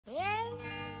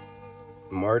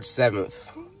March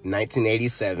 7th,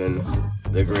 1987,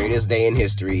 the greatest day in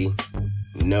history.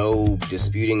 No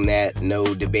disputing that,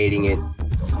 no debating it,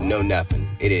 no nothing.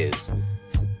 It is.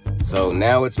 So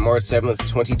now it's March 7th,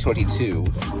 2022,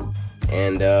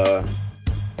 and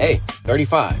hey,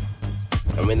 35.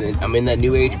 I'm in that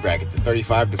new age bracket, the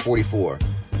 35 to 44.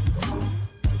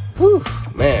 Whew,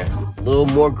 man, a little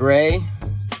more gray,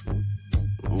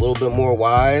 a little bit more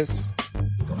wise,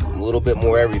 a little bit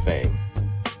more everything.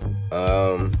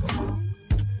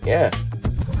 Yeah,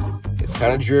 it's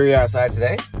kind of dreary outside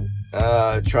today.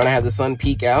 Trying to have the sun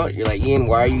peek out. You're like, Ian,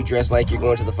 why are you dressed like you're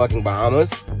going to the fucking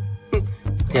Bahamas?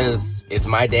 Because it's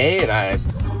my day and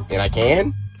I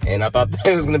can. And I thought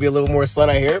there was gonna be a little more sun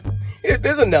out here.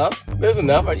 There's enough. There's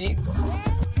enough.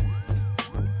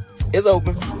 It's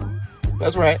open.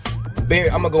 That's right. I'm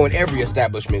gonna go in every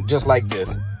establishment just like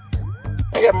this.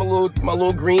 I got my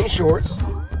little green shorts.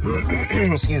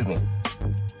 Excuse me.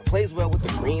 Plays well with the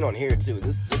green on here too.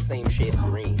 This same shade of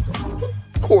green.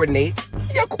 Coordinate.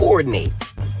 You gotta coordinate.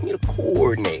 You need to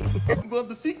coordinate. Well,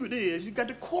 the secret is you got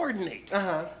to coordinate.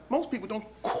 Most people don't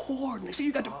coordinate. So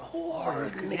you got to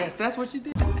coordinate. Yes, that's what you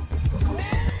did.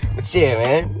 But yeah,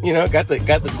 man. You know, got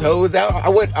the toes out. I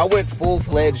went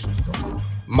full-fledged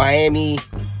Miami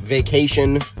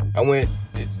vacation. I went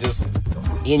just,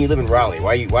 Ian, you live in Raleigh.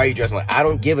 Why are you dressing like? I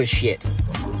don't give a shit.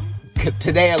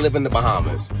 Today I live in the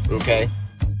Bahamas. Okay.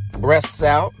 Breasts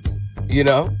out, you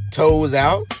know, toes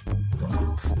out,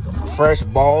 fresh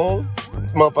ball,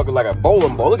 motherfucker like a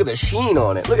bowling ball. Look at the sheen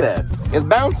on it. Look at that. It's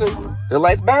bouncing. The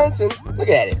light's bouncing. Look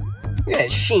at it. Look at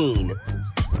that sheen.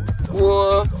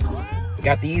 Whoa.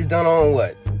 Got these done on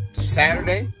what?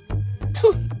 Saturday?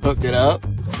 Hooked it up.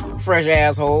 Fresh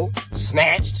asshole.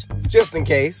 Snatched. Just in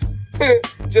case.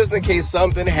 Just in case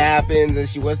something happens and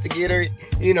she wants to get her,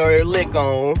 you know, her lick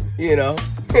on, you know.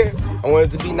 I want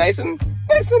it to be nice and,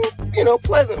 you know,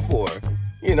 pleasant for her,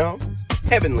 you know,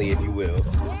 heavenly, if you will.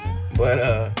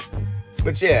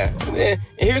 But yeah,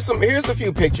 here's a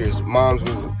few pictures Moms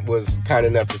was kind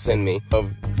enough to send me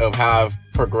of how I've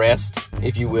progressed,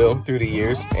 if you will, through the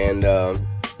years, and I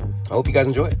hope you guys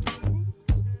enjoy it.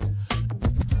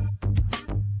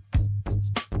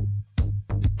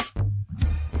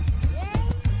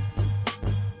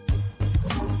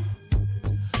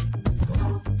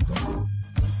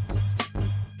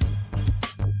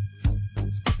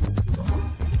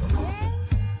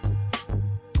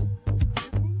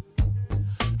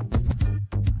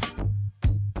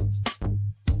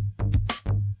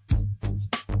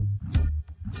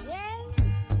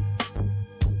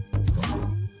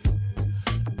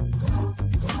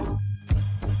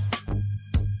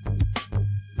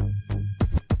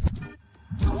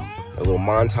 A little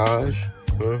montage.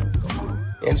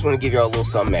 I just want to give y'all a little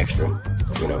something extra.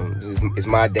 You know, it's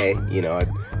my day. You know,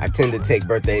 I tend to take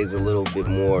birthdays a little bit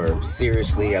more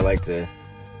seriously. I like to,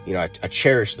 you know, I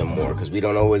cherish them more because we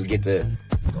don't always get to,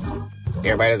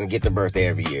 everybody doesn't get the birthday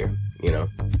every year, you know.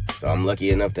 So I'm lucky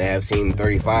enough to have seen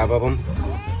 35 of them.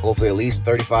 Hopefully at least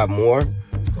 35 more.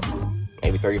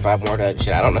 Maybe 35 more. That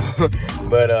shit, I don't know.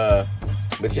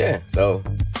 But yeah, so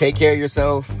take care of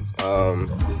yourself.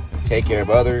 Take care of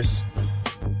others.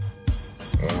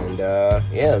 And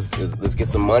yeah, let's get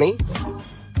some money.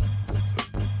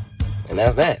 And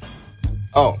that's that.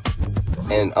 Oh,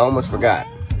 and I almost forgot.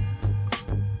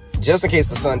 Just in case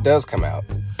the sun does come out,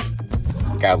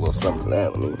 got a little something for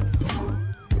that.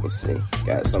 Let me see.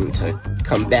 Got something to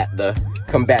combat the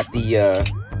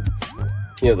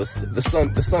you know,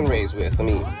 the sun rays with. Let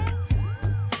me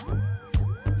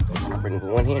drop it into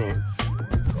one hand here.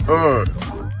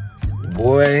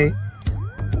 Boy,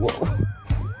 whoa.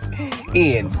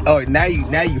 Ian, oh, now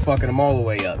you fucking them all the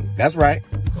way up. That's right.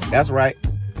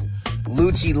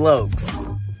 Lucci Lokes.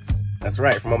 That's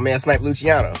right, from my man Snipe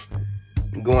Luciano.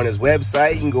 You can go on his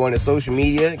website, you can go on his social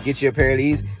media, get you a pair of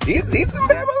these. These are some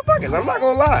bad motherfuckers, I'm not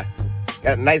gonna lie.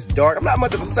 Got a nice dark, I'm not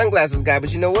much of a sunglasses guy,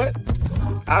 but you know what?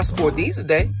 I'll sport these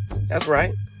today. That's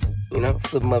right. You know,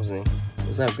 flip them up and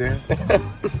what's up, girl?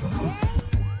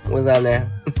 What's up now?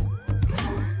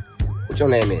 What your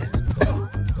name is?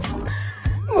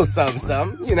 A little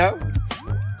something, you know.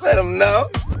 Let them know.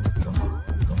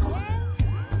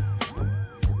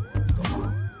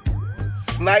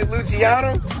 Snipe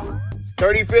Luciano,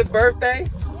 35th birthday.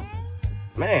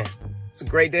 Man, it's a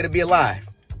great day to be alive.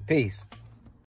 Peace.